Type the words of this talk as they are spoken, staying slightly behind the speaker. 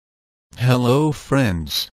Hello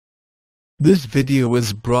friends. This video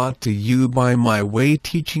is brought to you by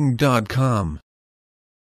mywayteaching.com.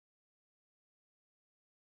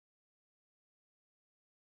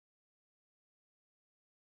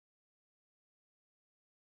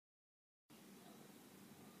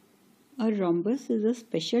 A rhombus is a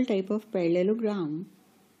special type of parallelogram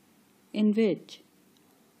in which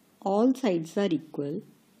all sides are equal,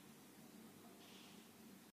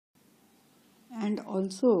 and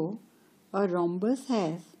also a rhombus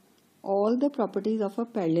has all the properties of a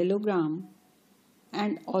parallelogram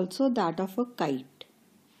and also that of a kite.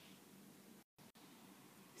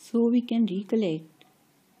 So we can recollect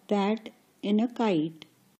that in a kite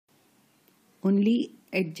only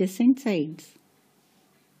adjacent sides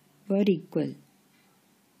were equal,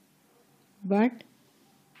 but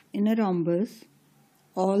in a rhombus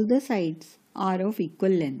all the sides are of equal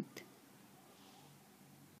length.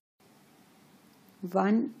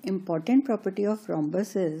 One important property of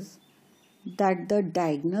rhombus is that the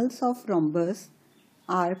diagonals of rhombus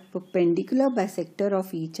are perpendicular bisector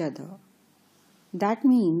of each other. That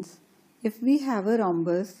means if we have a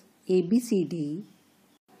rhombus ABCD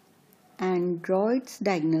and draw its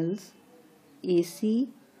diagonals AC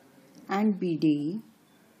and BD,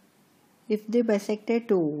 if they bisect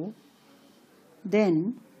at O,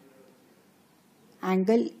 then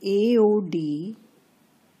angle AOD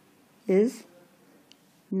is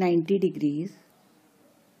 90 degrees,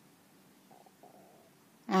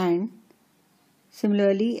 and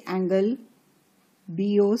similarly angle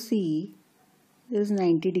BOC is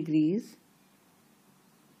 90 degrees.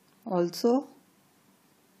 Also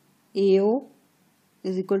AO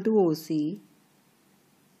is equal to OC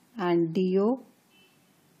and DO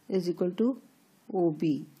is equal to OB.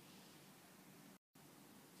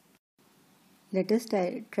 Let us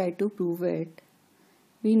try to prove it.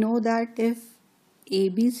 We know that if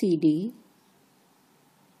ABCD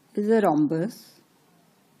is a rhombus,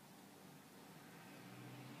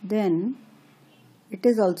 then it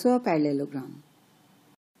is also a parallelogram.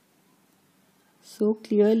 So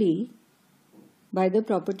clearly, by the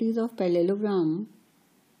properties of parallelogram,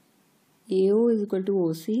 AO is equal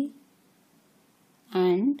to OC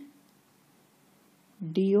and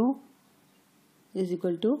DO is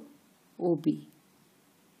equal to OB.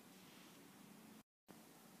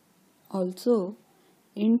 Also,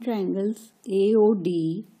 in triangles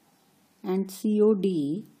AOD and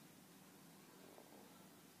COD,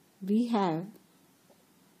 we have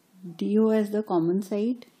DO as the common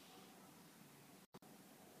side.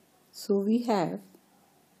 So we have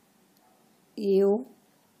AO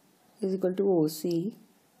is equal to OC,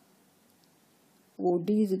 OD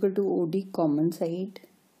is equal to OD common side,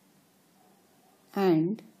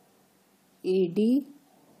 and AD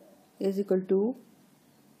is equal to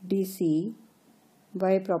DC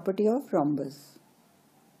by property of rhombus.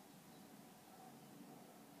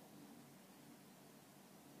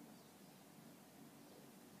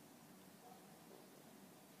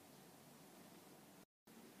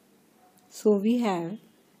 So we have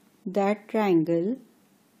that triangle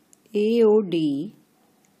AOD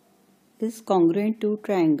is congruent to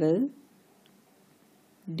triangle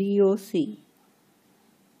DOC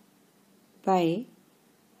by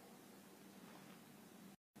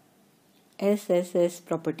SSS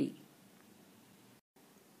property.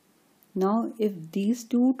 Now if these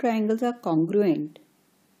two triangles are congruent,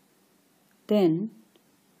 then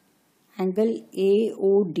angle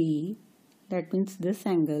AOD, that means this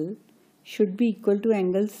angle, should be equal to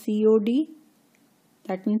angle COD,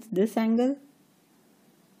 that means this angle,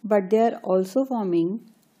 but they are also forming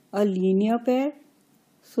a linear pair,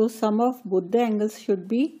 so sum of both the angles should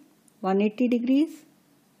be 180 degrees.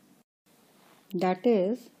 That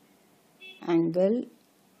is, angle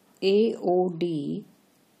AOD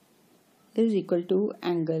is equal to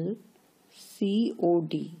angle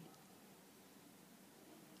COD,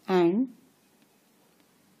 and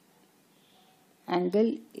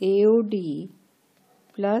angle AOD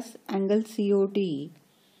plus angle COD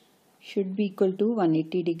should be equal to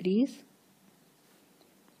 180 degrees,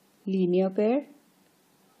 linear pair.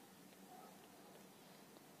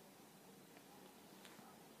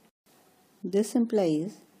 This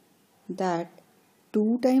implies that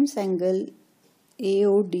 2 times angle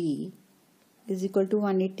AOD is equal to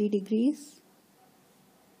 180 degrees.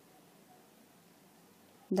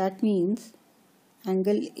 That means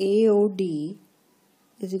angle AOD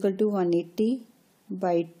is equal to 180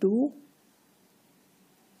 by 2,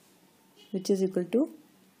 which is equal to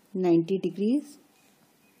 90 degrees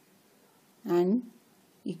and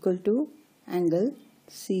equal to angle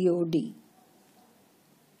COD.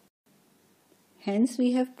 Hence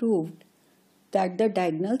we have proved that the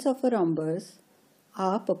diagonals of a rhombus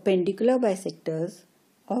are perpendicular bisectors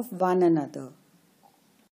of one another.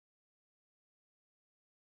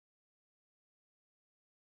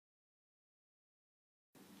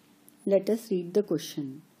 Let us read the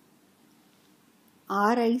question.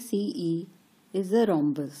 RICE is a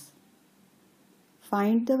rhombus.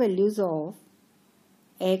 Find the values of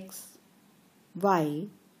x, y,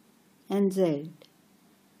 and z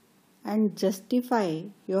and justify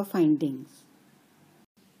your findings.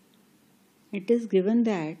 It is given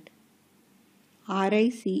that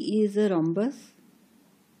RICE is a rhombus.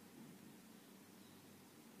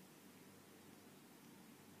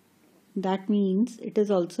 That means it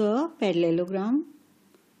is also a parallelogram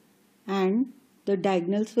and the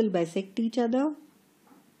diagonals will bisect each other.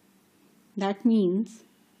 That means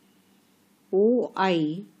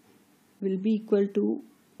OI will be equal to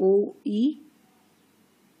OE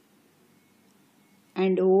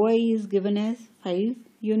and OI is given as 5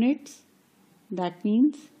 units. That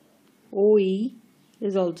means OE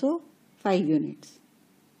is also 5 units.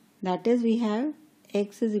 That is, we have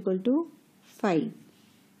x is equal to 5.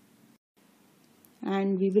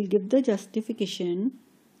 And we will give the justification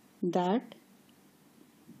that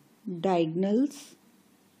diagonals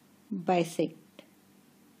bisect.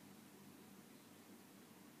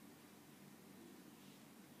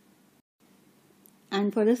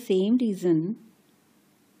 And for the same reason,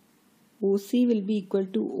 OC will be equal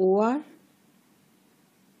to OR,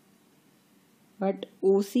 but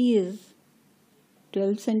OC is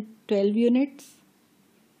 12 units.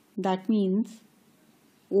 That means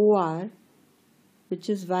OR, which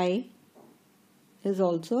is y, is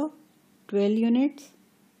also 12 units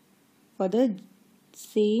for the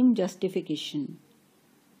same justification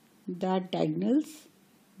that diagonals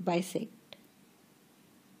bisect.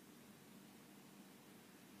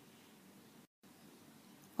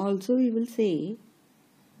 Also, we will say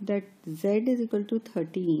that z is equal to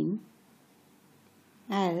 13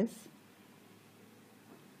 as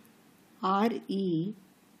RE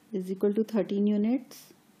is equal to 13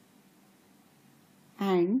 units,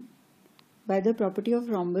 and by the property of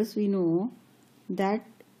rhombus we know that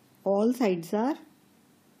all sides are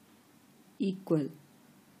equal.